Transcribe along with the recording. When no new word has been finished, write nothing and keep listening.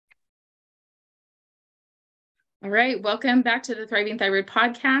All right, welcome back to the Thriving Thyroid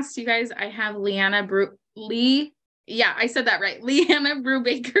Podcast. You guys, I have Leanna Lee. Yeah, I said that right. Leanna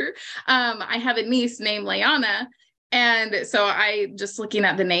Brubaker. I have a niece named Leanna. And so I just looking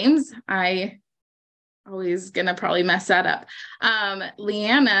at the names, I always gonna probably mess that up.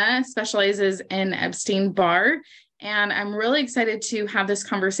 Leanna specializes in Epstein-Barr. And I'm really excited to have this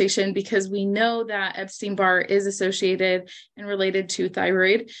conversation because we know that Epstein-Barr is associated and related to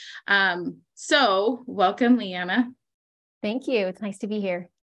thyroid. So welcome, Leanna. Thank you. It's nice to be here.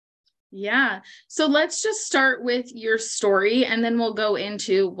 Yeah. So let's just start with your story and then we'll go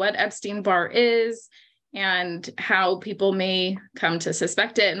into what Epstein-Barr is and how people may come to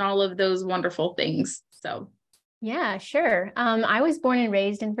suspect it and all of those wonderful things. So yeah, sure. I was born and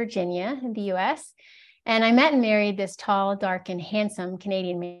raised in Virginia in the US, and I met and married this tall, dark, and handsome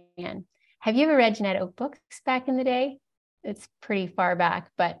Canadian man. Have you ever read Jeanette Oak books back in the day? It's pretty far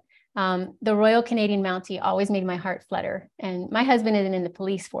back, but the Royal Canadian Mountie always made my heart flutter. And my husband isn't in the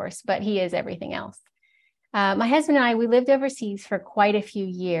police force, but he is everything else. My husband and I, we lived overseas for quite a few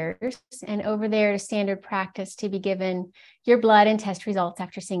years. And over there, it's standard practice to be given your blood and test results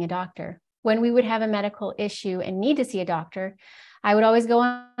after seeing a doctor. When we would have a medical issue and need to see a doctor, I would always go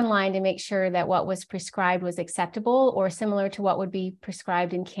online to make sure that what was prescribed was acceptable or similar to what would be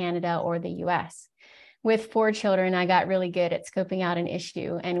prescribed in Canada or the US. With 4 children, I got really good at scoping out an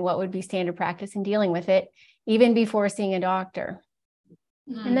issue and what would be standard practice in dealing with it, even before seeing a doctor.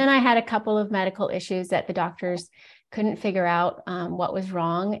 And then I had a couple of medical issues that the doctors couldn't figure out what was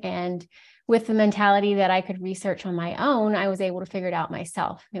wrong. And with the mentality that I could research on my own, I was able to figure it out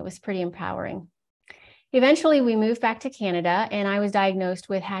myself. It was pretty empowering. Eventually, we moved back to Canada, and I was diagnosed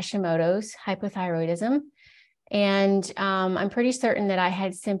with Hashimoto's hypothyroidism. And I'm pretty certain that I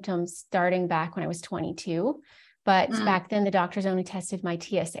had symptoms starting back when I was 22. But back then, the doctors only tested my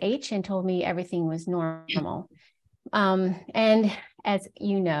TSH and told me everything was normal. And as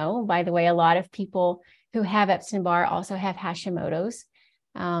you know, by the way, a lot of people who have Epstein-Barr also have Hashimoto's.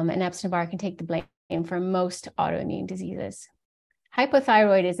 And Epstein-Barr can take the blame for most autoimmune diseases.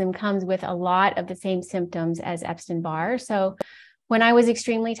 Hypothyroidism comes with a lot of the same symptoms as Epstein-Barr. So when I was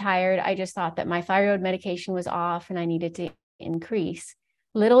extremely tired, I just thought that my thyroid medication was off and I needed to increase.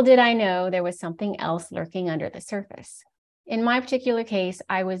 Little did I know there was something else lurking under the surface. In my particular case,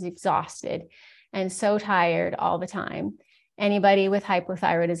 I was exhausted and so tired all the time. Anybody with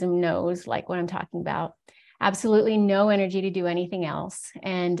hypothyroidism knows like what I'm talking about. Absolutely no energy to do anything else.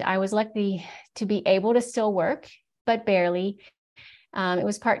 And I was lucky to be able to still work, but barely. It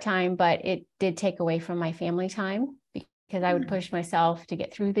was part-time, but it did take away from my family time because I would push myself to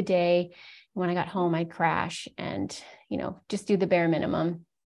get through the day. When I got home, I'd crash and, just do the bare minimum.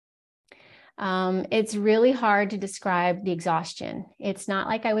 It's really hard to describe the exhaustion. It's not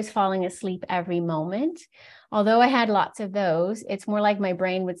like I was falling asleep every moment. Although I had lots of those, it's more like my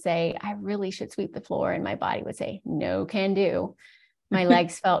brain would say, I really should sweep the floor. And my body would say, no, can do. My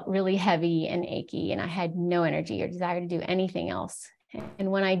legs felt really heavy and achy, and I had no energy or desire to do anything else.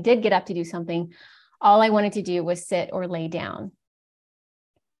 And when I did get up to do something, all I wanted to do was sit or lay down.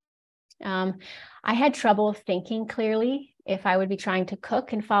 I had trouble thinking clearly. If I would be trying to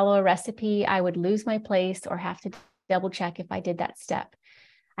cook and follow a recipe, I would lose my place or have to double check if I did that step.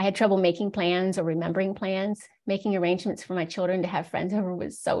 I had trouble making plans or remembering plans. Making arrangements for my children to have friends over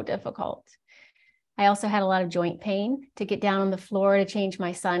was so difficult. I also had a lot of joint pain. To get down on the floor to change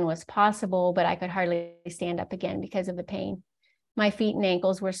my son was possible, but I could hardly stand up again because of the pain. My feet and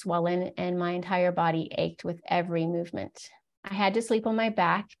ankles were swollen and my entire body ached with every movement. I had to sleep on my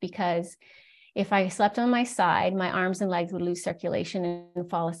back because if I slept on my side, my arms and legs would lose circulation and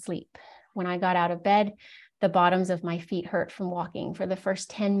fall asleep. When I got out of bed, the bottoms of my feet hurt from walking for the first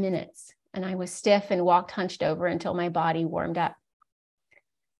 10 minutes, and I was stiff and walked hunched over until my body warmed up.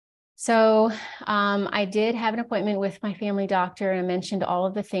 So I did have an appointment with my family doctor, and I mentioned all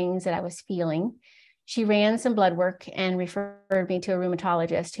of the things that I was feeling. She ran some blood work and referred me to a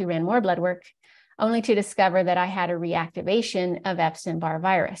rheumatologist who ran more blood work, only to discover that I had a reactivation of Epstein-Barr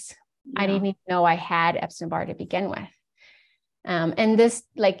virus. Yeah. I didn't even know I had Epstein-Barr to begin with. And this,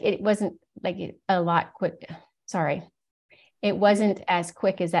 it wasn't a lot quick. Sorry. It wasn't as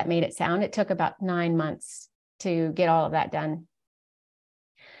quick as that made it sound. It took about 9 months to get all of that done.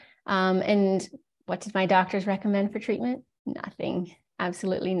 And what did my doctors recommend for treatment? Nothing,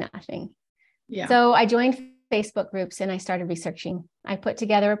 absolutely nothing. Yeah. So I joined Facebook groups and I started researching. I put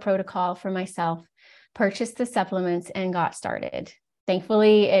together a protocol for myself, purchased the supplements, and got started.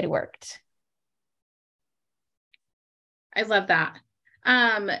 Thankfully, it worked. I love that.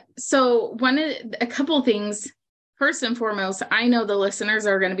 So a couple of things first and foremost, I know the listeners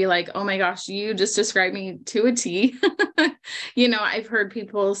are going to be like, oh my gosh, you just described me to a T. I've heard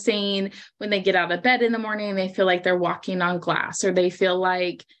people saying when they get out of bed in the morning, they feel like they're walking on glass, or they feel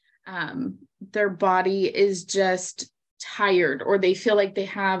like their body is just tired, or they feel like they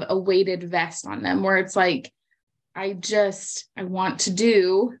have a weighted vest on them, where it's like, I want to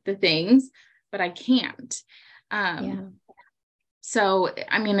do the things, but I can't. So,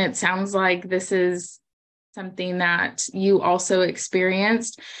 I mean, it sounds like this is something that you also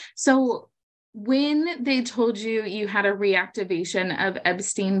experienced. So when they told you you had a reactivation of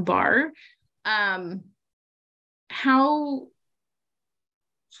Epstein-Barr, how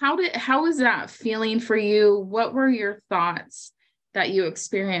was that feeling for you? What were your thoughts that you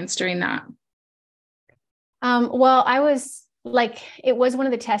experienced during that? Well, I was like, it was one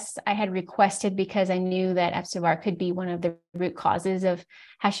of the tests I had requested because I knew that Epstein-Barr could be one of the root causes of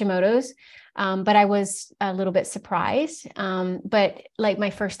Hashimoto's. But I was a little bit surprised. But like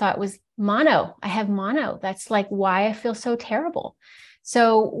my first thought was mono. I have mono. That's like why I feel so terrible.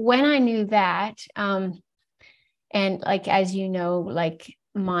 So when I knew that, and like, as you know, like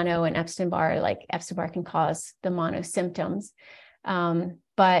mono and Epstein-Barr, like Epstein-Barr can cause the mono symptoms.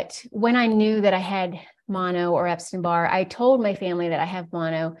 But when I knew that I had mono or Epstein-Barr, I told my family that I have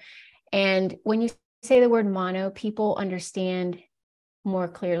mono. And when you say the word mono, people understand more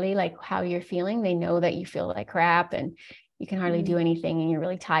clearly like how you're feeling. They know that you feel like crap and you can hardly do anything and you're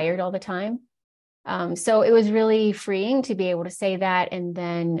really tired all the time. So it was really freeing to be able to say that. And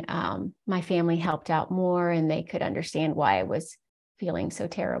then my family helped out more and they could understand why I was feeling so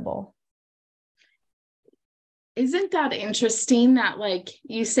terrible. Isn't that interesting that like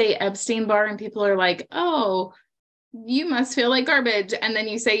you say Epstein-Barr and people are like, oh, you must feel like garbage. And then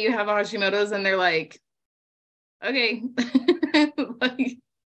you say you have Hashimoto's and they're like, okay, like,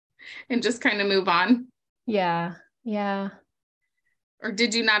 and just kind of move on. Yeah. Yeah. Or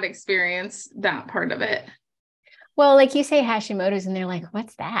did you not experience that part of it? Well, like you say Hashimoto's and they're like,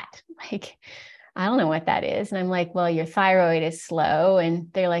 what's that? Like, I don't know what that is. And I'm like, well, your thyroid is slow.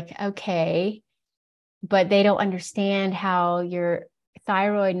 And they're like, okay. But they don't understand how your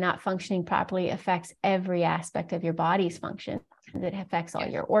thyroid not functioning properly affects every aspect of your body's function. It affects all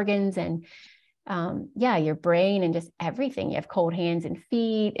your organs and your brain and just everything. You have cold hands and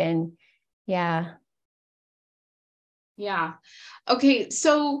feet and yeah. Okay.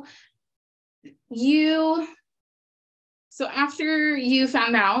 So after you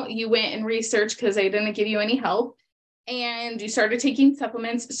found out, you went and researched because they didn't give you any help and you started taking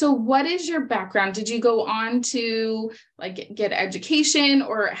supplements. So what is your background? Did you go on to like get education,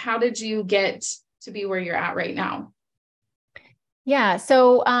 or how did you get to be where you're at right now? Yeah.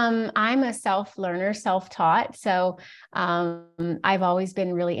 So I'm a self-learner, self-taught. So I've always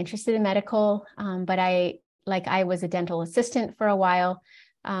been really interested in medical, but I was a dental assistant for a while.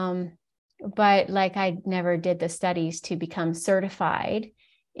 But like I never did the studies to become certified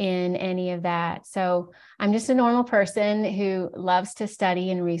in any of that. So I'm just a normal person who loves to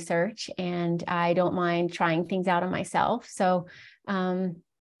study and research, and I don't mind trying things out on myself. So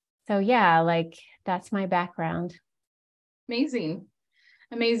yeah, like that's my background. Amazing.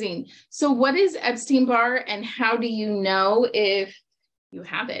 So what is Epstein-Barr and how do you know if you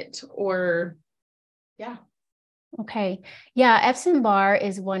have it or yeah. Okay. Yeah. Epstein-Barr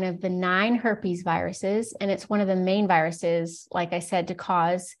is one of the 9 herpes viruses, and it's one of the main viruses, like I said, to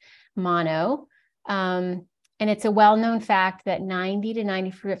cause mono. And it's a well-known fact that 90 to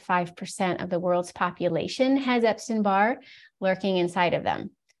 95% of the world's population has Epstein-Barr lurking inside of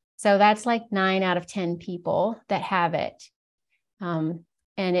them. So that's like 9 out of 10 people that have it. And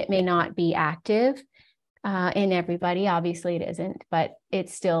it may not be active in everybody. Obviously it isn't, but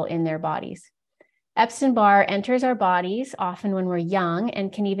it's still in their bodies. Epstein-Barr enters our bodies often when we're young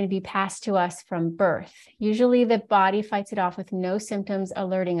and can even be passed to us from birth. Usually the body fights it off with no symptoms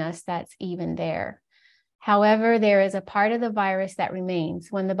alerting us that's even there. However, there is a part of the virus that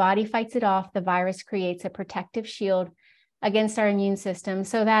remains. When the body fights it off, the virus creates a protective shield against our immune system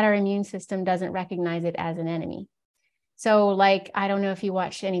so that our immune system doesn't recognize it as an enemy. So like, I don't know if you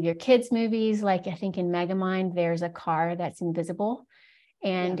watched any of your kids' movies, like I think in Megamind, there's a car that's invisible.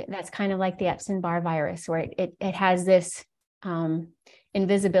 And that's kind of like the Epstein-Barr virus, where it has this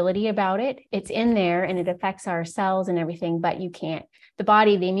invisibility about it. It's in there and it affects our cells and everything, but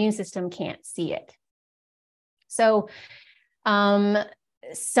the immune system can't see it. So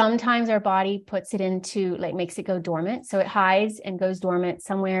sometimes our body puts it into, like makes it go dormant. So it hides and goes dormant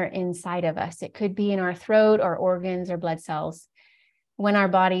somewhere inside of us. It could be in our throat or organs or blood cells. When our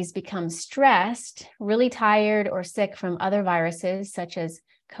bodies become stressed, really tired or sick from other viruses, such as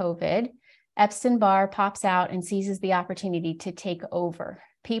COVID, Epstein-Barr pops out and seizes the opportunity to take over.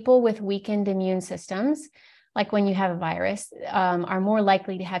 People with weakened immune systems, like when you have a virus, are more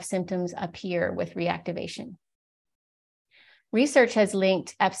likely to have symptoms appear with reactivation. Research has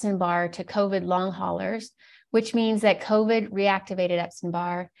linked Epstein-Barr to COVID long haulers, which means that COVID reactivated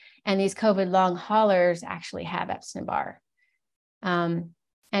Epstein-Barr, and these COVID long haulers actually have Epstein-Barr. And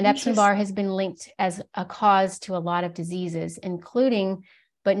Epstein-Barr has been linked as a cause to a lot of diseases, including,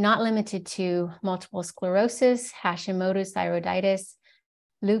 but not limited to, multiple sclerosis, Hashimoto's thyroiditis,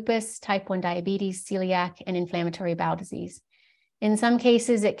 lupus, type 1 diabetes, celiac, and inflammatory bowel disease. In some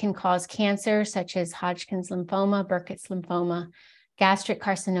cases, it can cause cancer, such as Hodgkin's lymphoma, Burkitt's lymphoma, gastric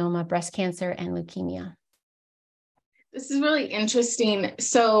carcinoma, breast cancer, and leukemia. This is really interesting.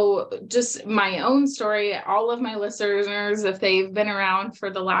 So just my own story, all of my listeners, if they've been around for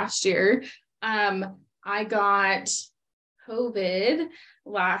the last year, I got COVID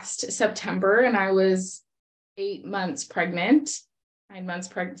last September, and I was 8 months pregnant. 9 months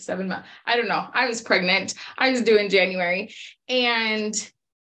pregnant, 7 months. I don't know. I was pregnant. I was due in January. And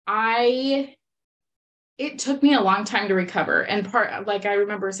it took me a long time to recover. And I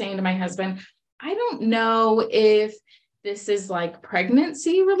remember saying to my husband, I don't know if this is like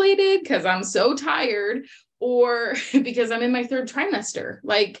pregnancy related because I'm so tired, or because I'm in my third trimester,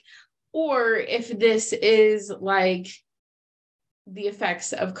 or if this is like the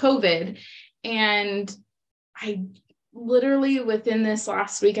effects of COVID. And I literally within this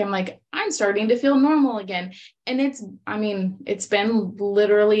last week, I'm like, I'm starting to feel normal again. And it's been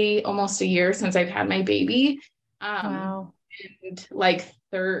literally almost a year since I've had my baby. Wow. And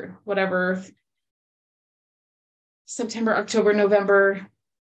September, October, November,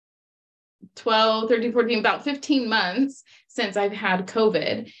 12, 13, 14, about 15 months since I've had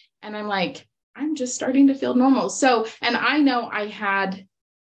COVID. And I'm like, I'm just starting to feel normal. So, and I know I had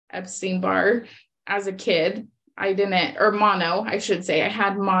Epstein-Barr as a kid. Mono, I should say. I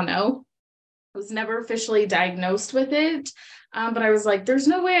had mono. I was never officially diagnosed with it. But I was like, there's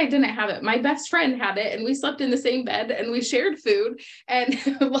no way I didn't have it. My best friend had it, and we slept in the same bed, and we shared food, and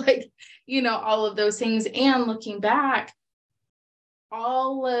all of those things. And looking back,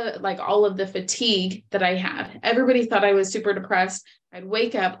 all of the fatigue that I had, everybody thought I was super depressed. I'd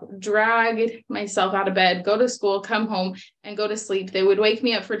wake up, drag myself out of bed, go to school, come home, and go to sleep. They would wake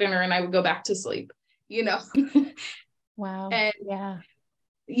me up for dinner, and I would go back to sleep, Wow. And yeah.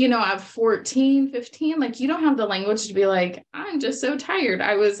 At 14, 15, you don't have the language to be like, I'm just so tired.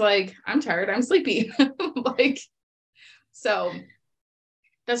 I was like, I'm tired, I'm sleepy. So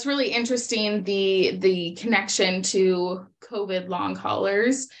that's really interesting, the connection to COVID long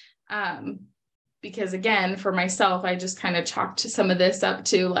haulers. Because again, for myself, I just kind of chalked some of this up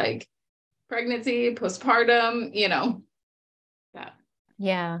to pregnancy, postpartum, that.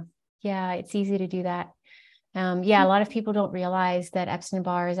 Yeah. It's easy to do that. A lot of people don't realize that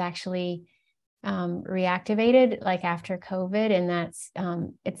Epstein-Barr is actually reactivated after COVID, and that's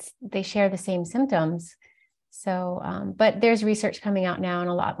they share the same symptoms. So, but there's research coming out now, and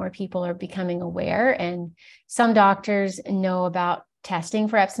a lot more people are becoming aware, and some doctors know about testing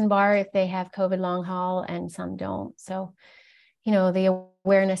for Epstein-Barr if they have COVID long haul, and some don't. So, the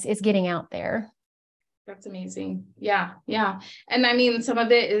awareness is getting out there. That's amazing. Yeah. And some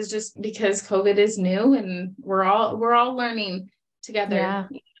of it is just because COVID is new, and we're all learning together. Yeah,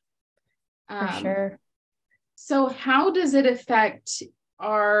 for sure. So how does it affect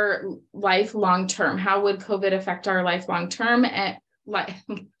our life long term? How would COVID affect our life long term and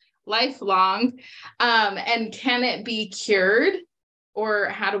lifelong? And can it be cured, or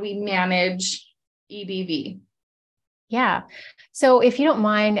how do we manage EBV? Yeah. So if you don't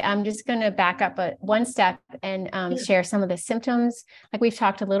mind, I'm just going to back up one step and share some of the symptoms. We've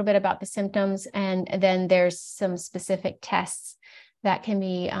talked a little bit about the symptoms, and then there's some specific tests that can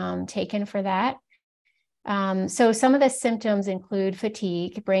be taken for that. So some of the symptoms include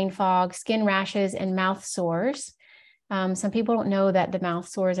fatigue, brain fog, skin rashes, and mouth sores. Some people don't know that the mouth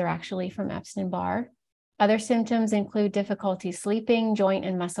sores are actually from Epstein-Barr. Other symptoms include difficulty sleeping, joint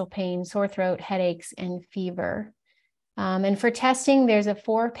and muscle pain, sore throat, headaches, and fever. And for testing, there's a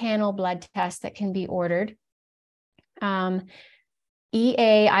 4-panel blood test that can be ordered.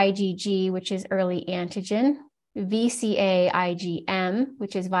 EA-IgG, which is early antigen, VCA-IgM,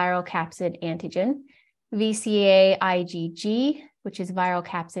 which is viral capsid antigen, VCA-IgG, which is viral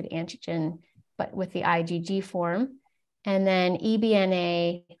capsid antigen, but with the IgG form, and then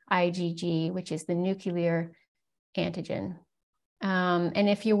EBNA-IgG, which is the nuclear antigen. And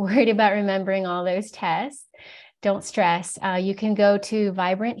if you're worried about remembering all those tests, don't stress. You can go to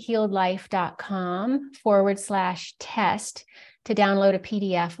vibranthealedlife.com/test to download a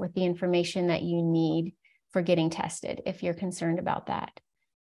PDF with the information that you need for getting tested if you're concerned about that.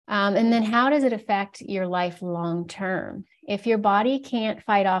 And then how does it affect your life long term? If your body can't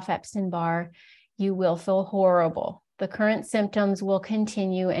fight off Epstein-Barr, you will feel horrible. The current symptoms will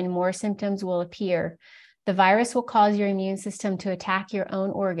continue and more symptoms will appear. The virus will cause your immune system to attack your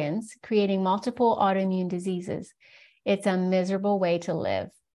own organs, creating multiple autoimmune diseases. It's a miserable way to live.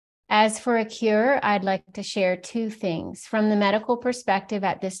 As for a cure, I'd like to share two things. From the medical perspective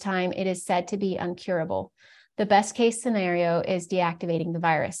at this time, it is said to be uncurable. The best case scenario is deactivating the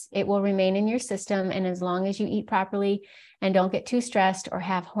virus. It will remain in your system, and as long as you eat properly and don't get too stressed or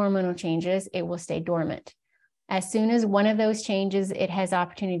have hormonal changes, it will stay dormant. As soon as one of those changes, it has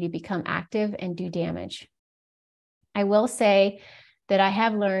opportunity to become active and do damage. I will say that I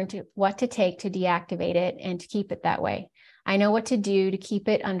have learned what to take to deactivate it and to keep it that way. I know what to do to keep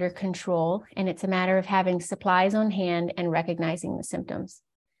it under control, and it's a matter of having supplies on hand and recognizing the symptoms.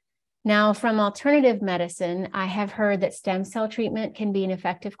 Now, from alternative medicine, I have heard that stem cell treatment can be an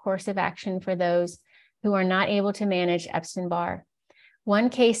effective course of action for those who are not able to manage Epstein-Barr. One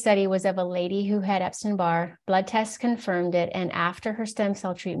case study was of a lady who had Epstein-Barr. Blood tests confirmed it, and after her stem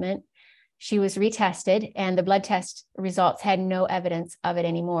cell treatment, she was retested, and the blood test results had no evidence of it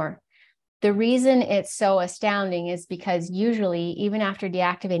anymore. The reason it's so astounding is because usually, even after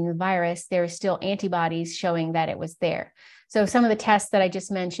deactivating the virus, there are still antibodies showing that it was there. So some of the tests that I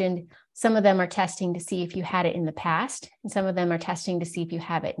just mentioned, some of them are testing to see if you had it in the past, and some of them are testing to see if you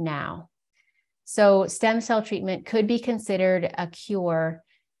have it now. So stem cell treatment could be considered a cure.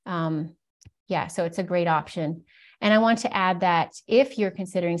 So it's a great option. And I want to add that if you're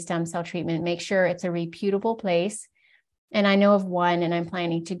considering stem cell treatment, make sure it's a reputable place. And I know of one, and I'm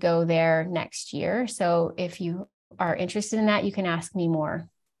planning to go there next year. So if you are interested in that, you can ask me more.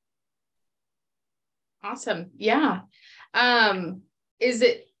 Awesome. Yeah. I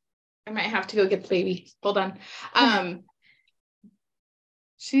might have to go get the baby. Hold on.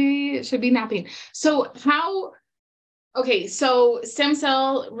 She should be napping. So so stem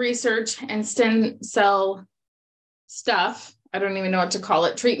cell research and stem cell stuff, I don't even know what to call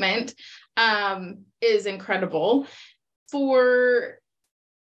it, treatment, is incredible. For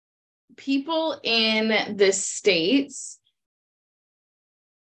people in the States,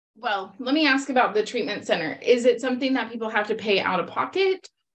 well, let me ask about the treatment center. Is it something that people have to pay out of pocket,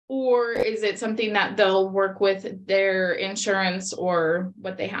 or is it something that they'll work with their insurance or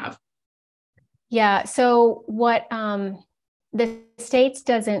what they have? Yeah. So what the States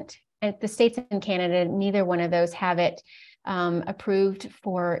doesn't, and the States and Canada, neither one of those have it approved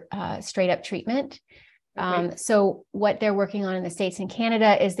for straight up treatment. Okay. So what they're working on in the States and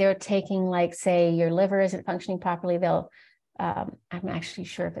Canada is they're taking, like, say your liver isn't functioning properly. I'm actually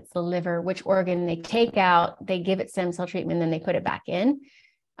sure if it's the liver, which organ they take out, they give it stem cell treatment, then they put it back in.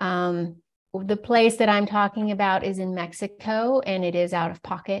 The place that I'm talking about is in Mexico, and it is out of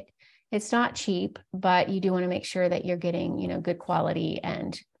pocket. It's not cheap, but you do want to make sure that you're getting, good quality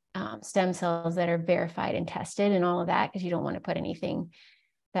and stem cells that are verified and tested and all of that, because you don't want to put anything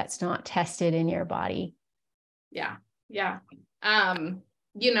that's not tested in your body. Yeah. Yeah. And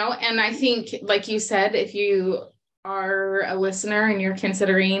I think, like you said, if you are a listener and you're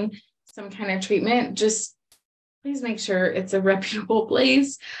considering some kind of treatment, just please make sure it's a reputable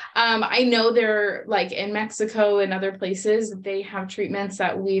place. I know they're, like, in Mexico and other places, they have treatments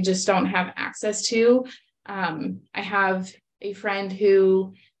that we just don't have access to. I have a friend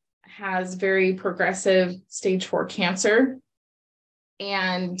who has very progressive stage 4 cancer,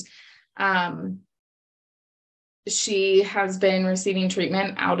 and she has been receiving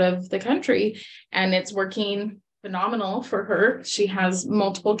treatment out of the country, and it's working phenomenal for her. She has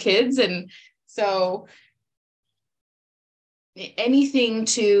multiple kids, and so anything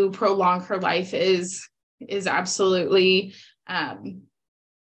to prolong her life is absolutely a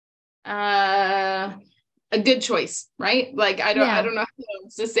good choice, right? Like, I don't know how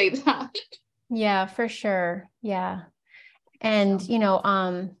else to say that. Yeah, for sure. Yeah. And,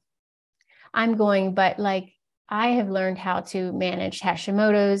 I'm going, but like, I have learned how to manage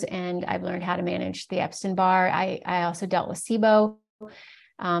Hashimoto's, and I've learned how to manage the Epstein-Barr. I also dealt with SIBO,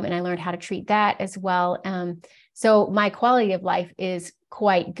 and I learned how to treat that as well. So my quality of life is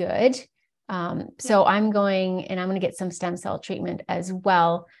quite good. So I'm going to get some stem cell treatment as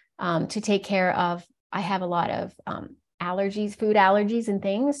well, to take care of, I have a lot of allergies, food allergies and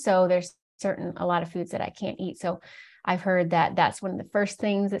things. So there's a lot of foods that I can't eat. So I've heard that that's one of the first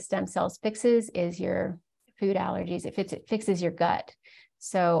things that stem cells fixes is your food allergies. It fixes your gut.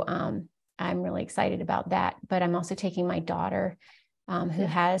 So I'm really excited about that. But I'm also taking my daughter, who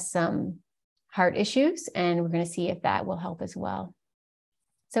has some heart issues, and we're going to see if that will help as well.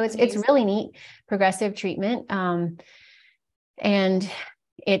 So it's Amazing. really neat, progressive treatment. And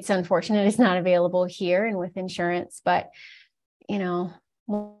it's unfortunate it's not available here and with insurance, but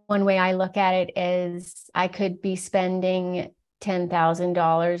one way I look at it is I could be spending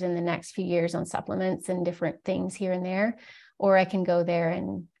 $10,000 in the next few years on supplements and different things here and there, or I can go there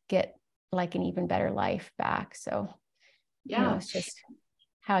and get like an even better life back. So, it's just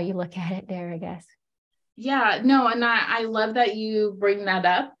how you look at it there, I guess. Yeah, no, and I love that you bring that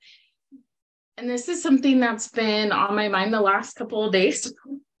up. And this is something that's been on my mind the last couple of days,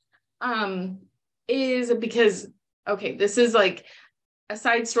 is because, okay, this is like a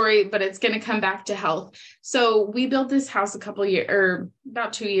side story, but it's going to come back to health. So we built this house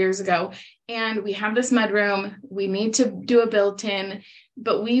about 2 years ago, and we have this mudroom. We need to do a built-in,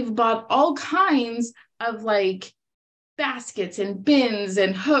 but we've bought all kinds of like baskets and bins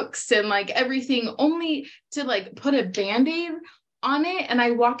and hooks and like everything only to like put a Band-Aid on it. And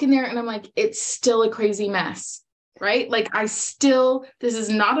I walk in there and I'm like, it's still a crazy mess, right? Like this is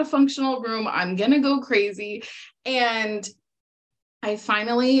not a functional room. I'm going to go crazy. And I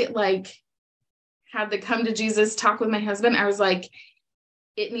finally like had the come to Jesus talk with my husband. I was like,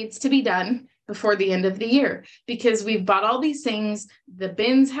 it needs to be done before the end of the year, because we've bought all these things. The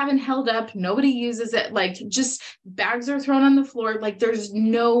bins haven't held up. Nobody uses it. Like just bags are thrown on the floor. Like there's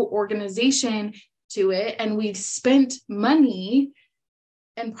no organization to it. And we've spent money,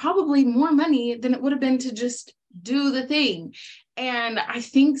 and probably more money than it would have been to just do the thing. And I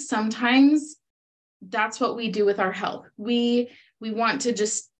think sometimes that's what we do with our health. We want to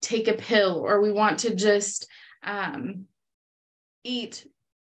just take a pill, or we want to just eat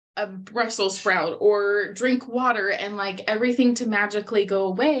a Brussels sprout or drink water and like everything to magically go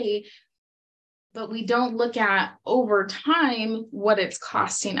away. But we don't look at over time what it's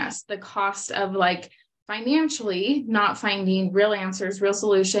costing us, the cost of like financially not finding real answers, real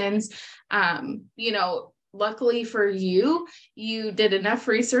solutions. Luckily for you, you did enough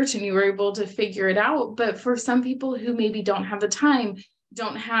research and you were able to figure it out. But for some people who maybe don't have the time,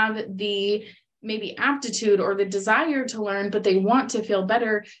 don't have the maybe aptitude or the desire to learn, but they want to feel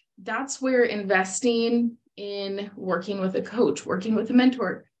better, that's where investing in working with a coach, working with a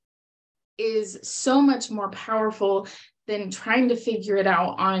mentor is so much more powerful than trying to figure it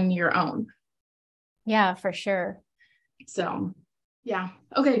out on your own. Yeah, for sure. So, yeah.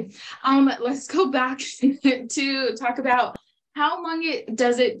 Okay. Let's go back to talk about how long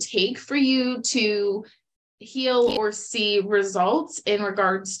does it take for you to heal or see results in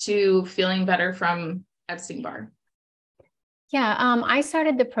regards to feeling better from Epstein-Barr? Yeah, I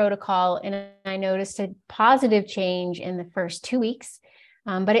started the protocol and I noticed a positive change in the first 2 weeks.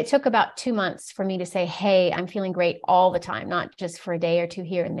 But it took about 2 months for me to say, hey, I'm feeling great all the time, not just for a day or two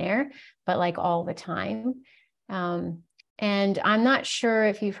here and there, but like all the time. And I'm not sure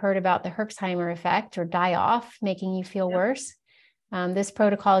if you've heard about the Herxheimer effect or die-off, making you feel worse. This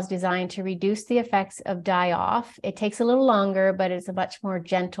protocol is designed to reduce the effects of die-off. It takes a little longer, but it's a much more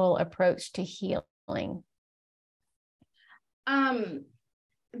gentle approach to healing.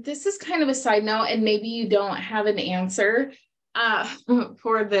 This is kind of a side note, and maybe you don't have an answer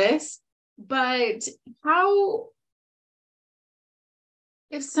for this, but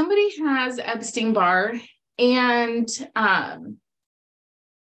if somebody has Epstein-Barr and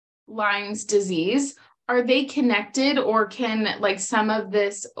Lyme's disease, are they connected, or can like some of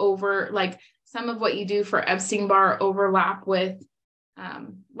what you do for Epstein-Barr overlap with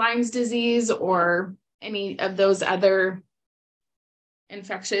Lyme's disease or any of those other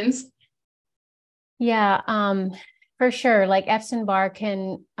infections? Yeah, for sure. Like Epstein-Barr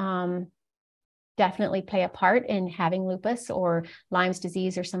can definitely play a part in having lupus or Lyme's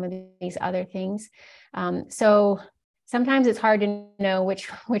disease or some of these other things. So sometimes it's hard to know which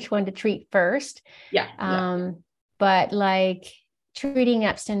one to treat first. Yeah. But like treating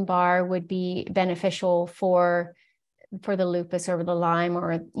Epstein-Barr would be beneficial for the lupus or the Lyme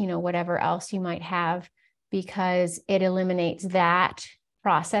or whatever else you might have, because it eliminates that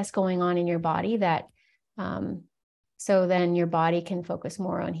process going on in your body so then your body can focus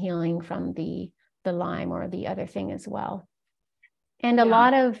more on healing from the Lyme or the other thing as well. And a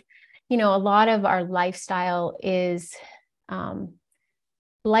lot of our lifestyle is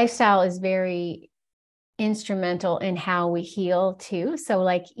very instrumental in how we heal too. So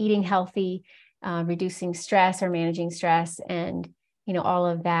like eating healthy, reducing stress or managing stress, and all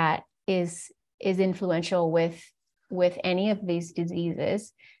of that is influential with any of these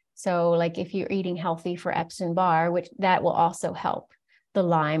diseases. So like if you're eating healthy for Epstein-Barr, which that will also help the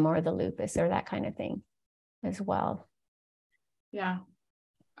Lyme or the lupus or that kind of thing as well. Yeah.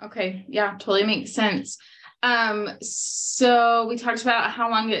 Okay. Yeah, totally makes sense. So we talked about how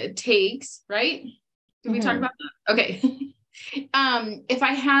long it takes, right? Did we talk about that? Okay. If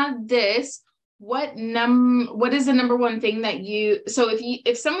I had this, what is the number one thing that so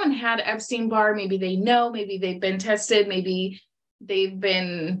if someone had Epstein-Barr, maybe they know, maybe they've been tested, maybe they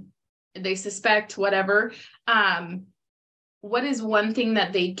suspect, whatever. What is one thing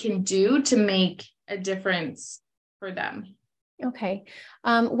that they can do to make a difference for them? Okay.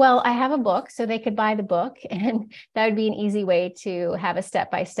 Well, I have a book, so they could buy the book, and that would be an easy way to have a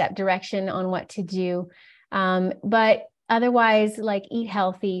step-by-step direction on what to do. But otherwise, like, eat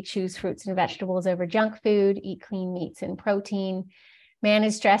healthy, choose fruits and vegetables over junk food, eat clean meats and protein,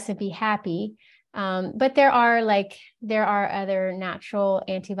 manage stress and be happy. But there are other natural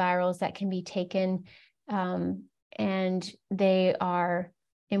antivirals that can be taken, and they are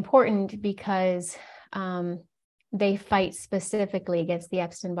important because they fight specifically against the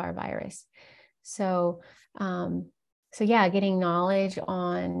Epstein-Barr virus. So yeah, getting knowledge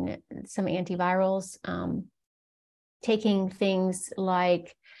on some antivirals, taking things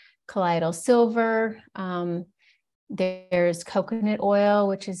like colloidal silver. There's coconut oil,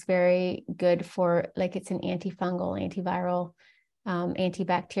 which is very good for, like, it's an antifungal, antiviral,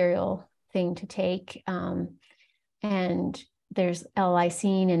 antibacterial thing to take. And there's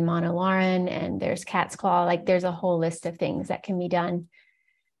L-lysine and monolaurin, and there's cat's claw. Like, there's a whole list of things that can be done.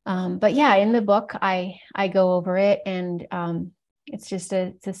 But yeah, in the book, I go over it, and it's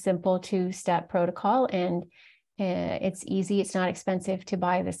a simple 2-step protocol, and it's easy. It's not expensive to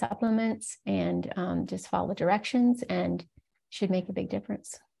buy the supplements, and just follow the directions, and should make a big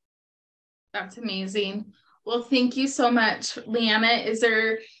difference. That's amazing. Well, thank you so much, Leanna. Is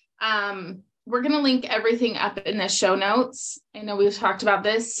there, we're going to link everything up in the show notes. I know we've talked about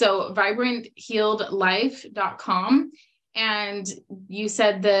this. So vibranthealedlife.com. And you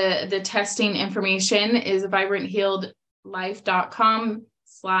said the testing information is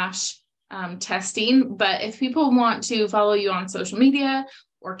vibranthealedlife.com/testing. But if people want to follow you on social media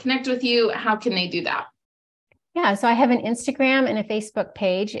or connect with you, how can they do that? Yeah, so I have an Instagram and a Facebook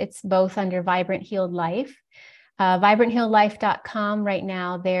page. It's both under Vibrant Healed Life. vibranthealedlife.com. Right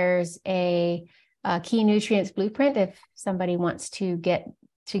now, there's a key nutrients blueprint if somebody wants to get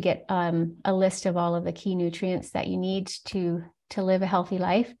a list of all of the key nutrients that you need to live a healthy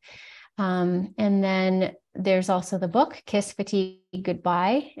life. And then there's also the book, Kiss Fatigue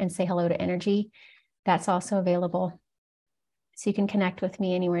Goodbye and Say Hello to Energy. That's also available. So you can connect with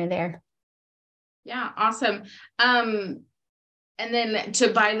me anywhere there. Yeah, awesome. And then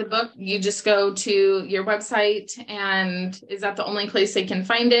to buy the book, you just go to your website, and is that the only place they can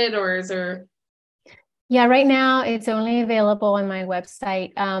find it, or is there? Yeah, right now it's only available on my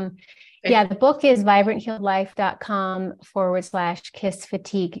website. Yeah, the book is vibranthealedlife.com/Kiss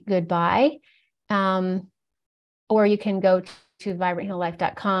Fatigue Goodbye. Or you can go to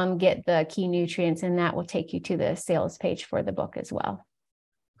vibranthealedlife.com, get the key nutrients, and that will take you to the sales page for the book as well.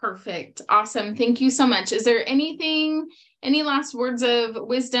 Perfect. Awesome. Thank you so much. Is there any last words of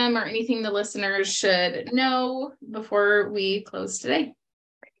wisdom or anything the listeners should know before we close today?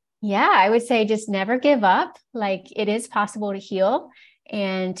 Yeah, I would say just never give up. Like, it is possible to heal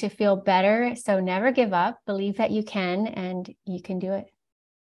and to feel better. So never give up. Believe that you can, and you can do it.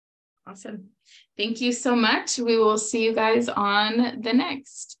 Awesome. Thank you so much. We will see you guys on the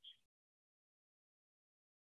next.